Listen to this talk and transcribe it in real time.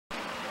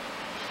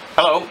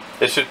Hello,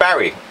 this is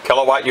Barry,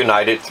 Kilowatt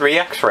United 3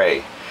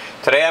 X-Ray.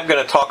 Today I'm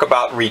going to talk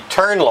about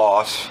return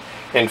loss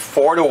in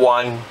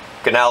 4:1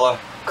 Guanella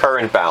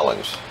current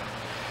balance.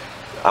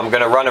 I'm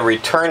going to run a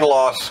return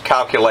loss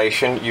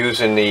calculation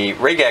using the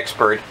Rig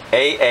Expert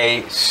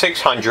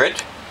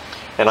AA600,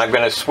 and I'm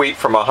going to sweep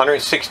from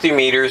 160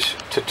 meters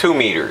to 2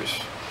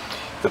 meters.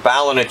 The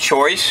Balun of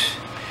choice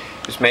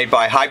is made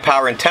by High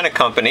Power Antenna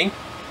Company.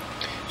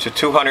 It's a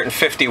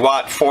 250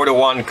 watt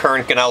 4:1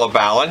 current Guanella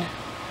Balun.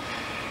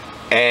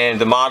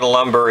 And the model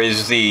number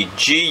is the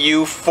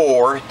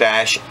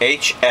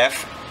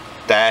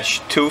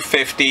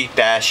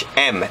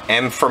GU4-HF-250-M,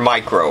 M for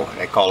micro.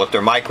 They call it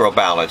their micro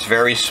balun. It's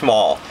very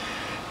small.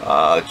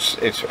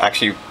 It's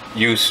actually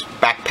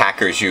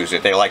backpackers use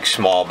it. They like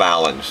small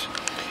baluns.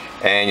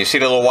 And you see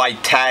the little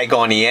white tag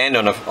on the end,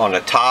 on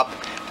the top,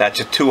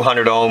 that's a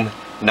 200 ohm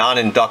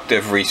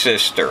non-inductive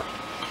resistor.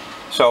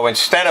 So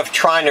instead of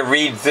trying to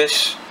read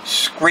this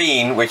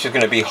screen, which is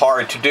going to be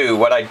hard to do,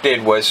 what I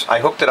did was I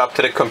hooked it up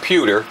to the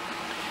computer.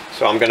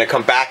 So I'm going to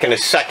come back in a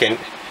second,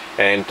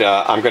 and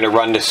I'm going to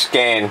run the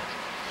scan,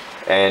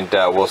 and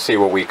we'll see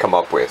what we come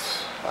up with.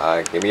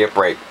 Give me a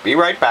break. Be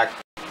right back.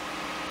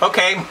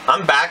 Okay,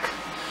 I'm back.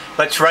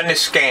 Let's run the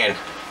scan.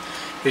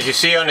 As you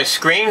see on the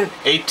screen,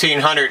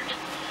 1800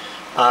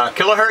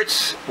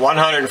 kilohertz,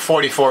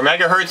 144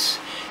 megahertz.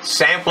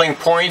 Sampling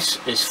points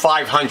is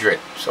 500.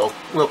 So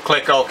we'll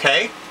click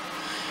OK.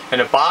 In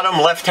the bottom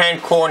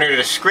left-hand corner of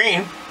the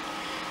screen,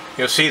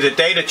 you'll see the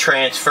data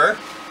transfer.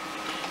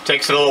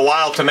 Takes a little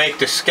while to make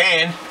the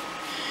scan,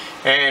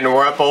 and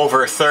we're up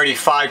over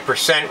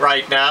 35%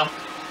 right now.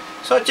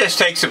 So it just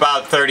takes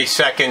about 30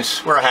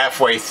 seconds. We're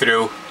halfway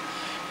through,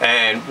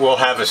 and we'll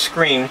have a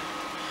screen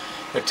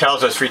that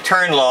tells us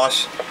return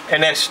loss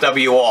and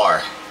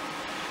SWR.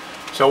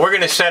 So we're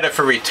going to set it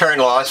for return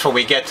loss when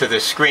we get to the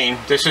screen.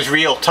 This is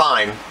real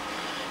time,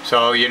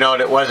 so you know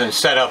it wasn't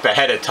set up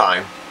ahead of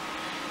time.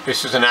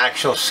 This is an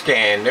actual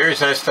scan. There's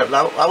SW.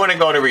 I want to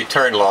go to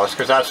return loss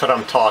because that's what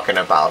I'm talking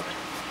about.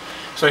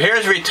 So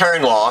here's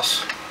return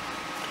loss,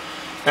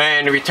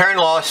 and return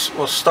loss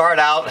will start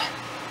out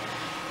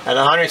at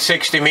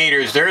 160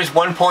 meters. There's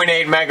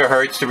 1.8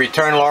 megahertz. The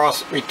return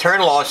loss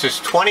is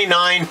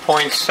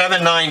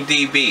 29.79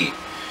 dB.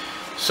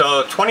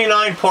 So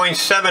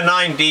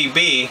 29.79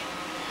 dB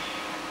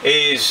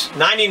is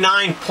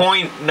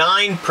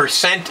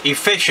 99.9%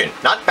 efficient.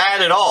 Not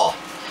bad at all.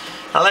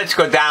 Now let's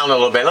go down a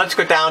little bit. Let's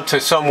go down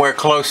to somewhere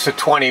close to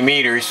 20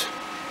 meters.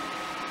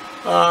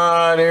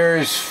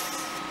 There's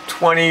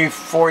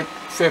 24,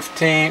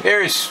 15,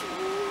 there's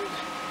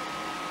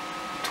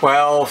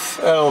 12,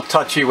 a little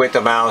touchy with the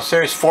mouse.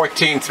 There's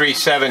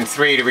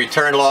 14.373. The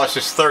return loss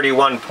is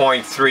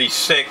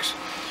 31.36.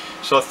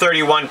 So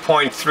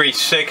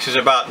 31.36 is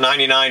about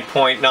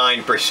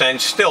 99.9%.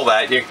 Still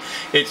that.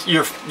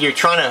 You're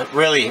trying to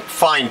really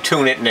fine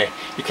tune it, and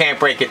you can't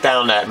break it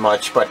down that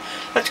much. But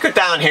let's go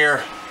down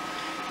here.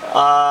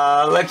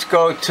 Let's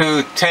go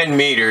to 10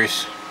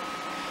 meters.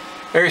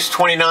 There's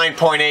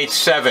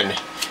 29.87.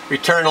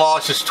 Return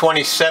loss is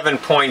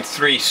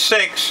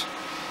 27.36,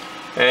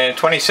 and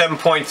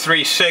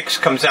 27.36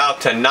 comes out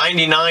to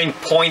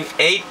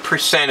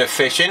 99.8%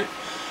 efficient.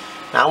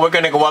 Now we're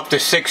going to go up to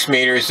 6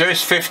 meters.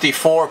 There's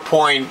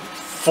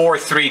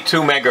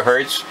 54.432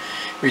 megahertz.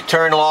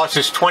 Return loss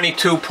is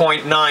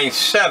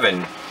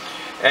 22.97,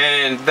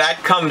 and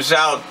that comes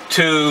out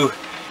to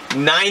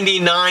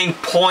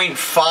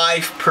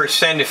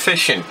 99.5%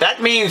 efficient.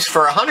 That means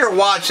for 100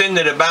 watts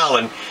into the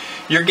Balun,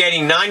 you're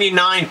getting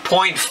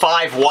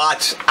 99.5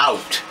 watts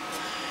out.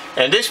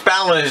 And this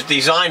Balun is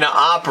designed to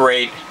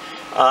operate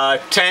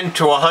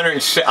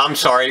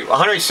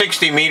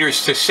 160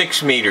 meters to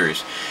 6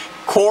 meters.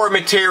 Core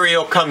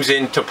material comes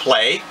into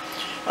play.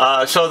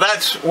 So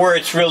that's where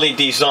it's really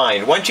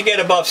designed. Once you get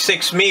above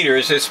 6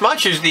 meters, as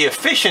much as the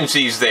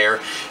efficiency is there,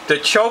 the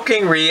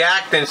choking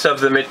reactance of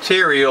the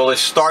material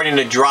is starting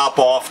to drop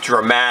off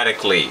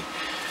dramatically.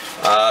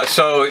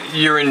 So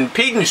your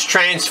impedance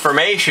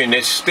transformation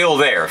is still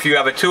there. If you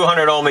have a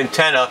 200 ohm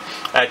antenna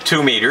at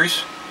 2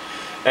 meters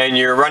and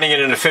you're running it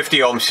in a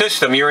 50 ohm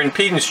system, your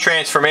impedance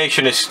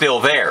transformation is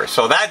still there.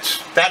 So that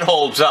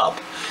holds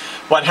up.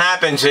 What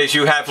happens is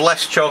you have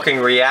less choking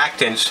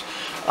reactance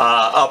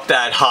up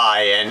that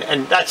high,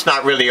 and that's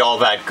not really all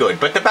that good.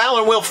 But the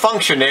Balun will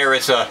function there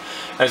as an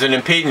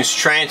impedance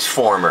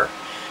transformer.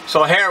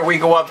 So here we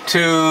go up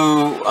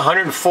to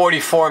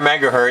 144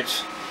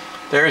 megahertz.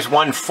 There's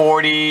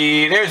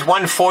 140. There's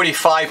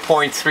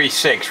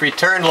 145.36.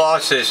 Return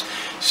loss is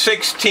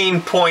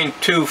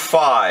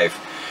 16.25.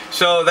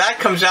 So that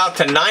comes out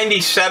to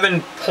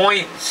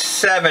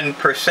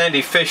 97.7%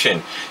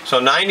 efficient. So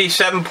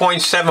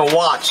 97.7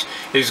 watts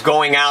is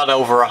going out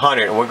over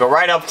 100. And we'll go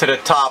right up to the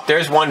top.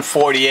 There's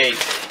 148,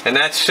 and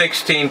that's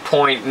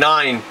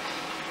 16.9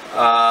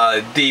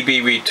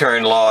 dB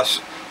return loss.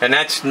 And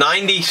that's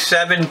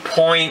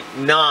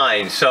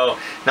 97.9. So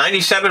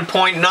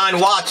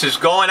 97.9 watts is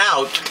going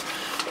out,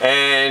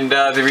 and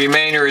the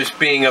remainder is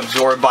being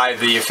absorbed by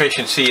the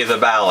efficiency of the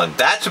Balun.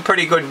 That's a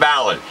pretty good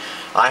Balun.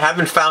 I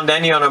haven't found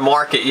any on the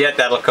market yet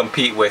that'll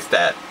compete with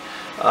that.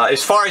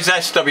 As far as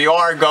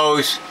SWR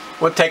goes,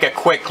 we'll take a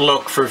quick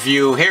look for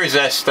view. Here's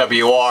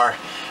SWR.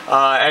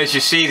 As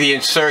you see, the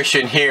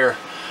insertion here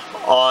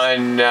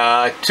on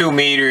 2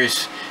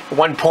 meters,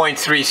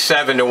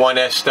 1.37 to 1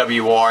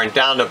 SWR, and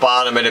down the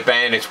bottom of the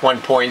band it's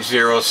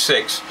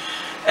 1.06.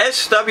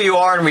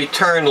 SWR and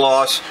return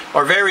loss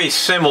are very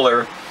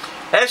similar.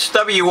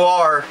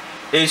 SWR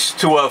is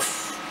to a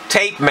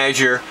tape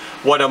measure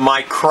what a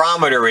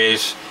micrometer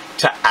is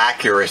to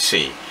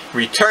accuracy.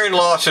 Return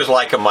loss is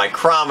like a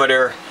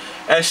micrometer.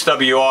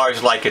 SWR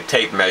is like a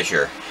tape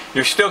measure.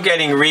 You're still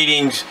getting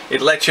readings. It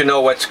lets you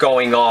know what's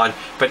going on,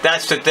 but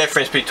that's the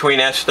difference between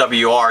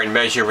SWR and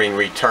measuring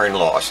return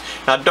loss.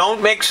 Now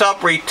don't mix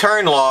up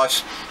return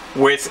loss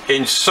with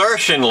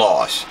insertion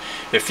loss.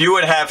 If you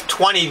would have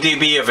 20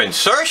 dB of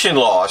insertion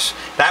loss,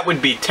 that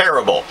would be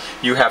terrible.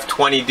 You have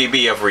 20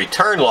 dB of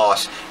return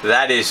loss,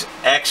 that is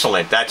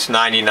excellent. That's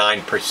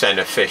 99%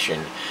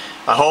 efficient.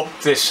 I hope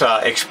this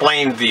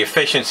explained the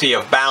efficiency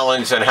of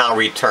balance and how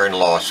return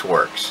loss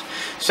works.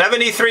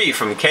 73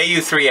 from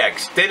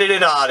KU3X.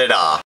 Da-da-da-da-da-da.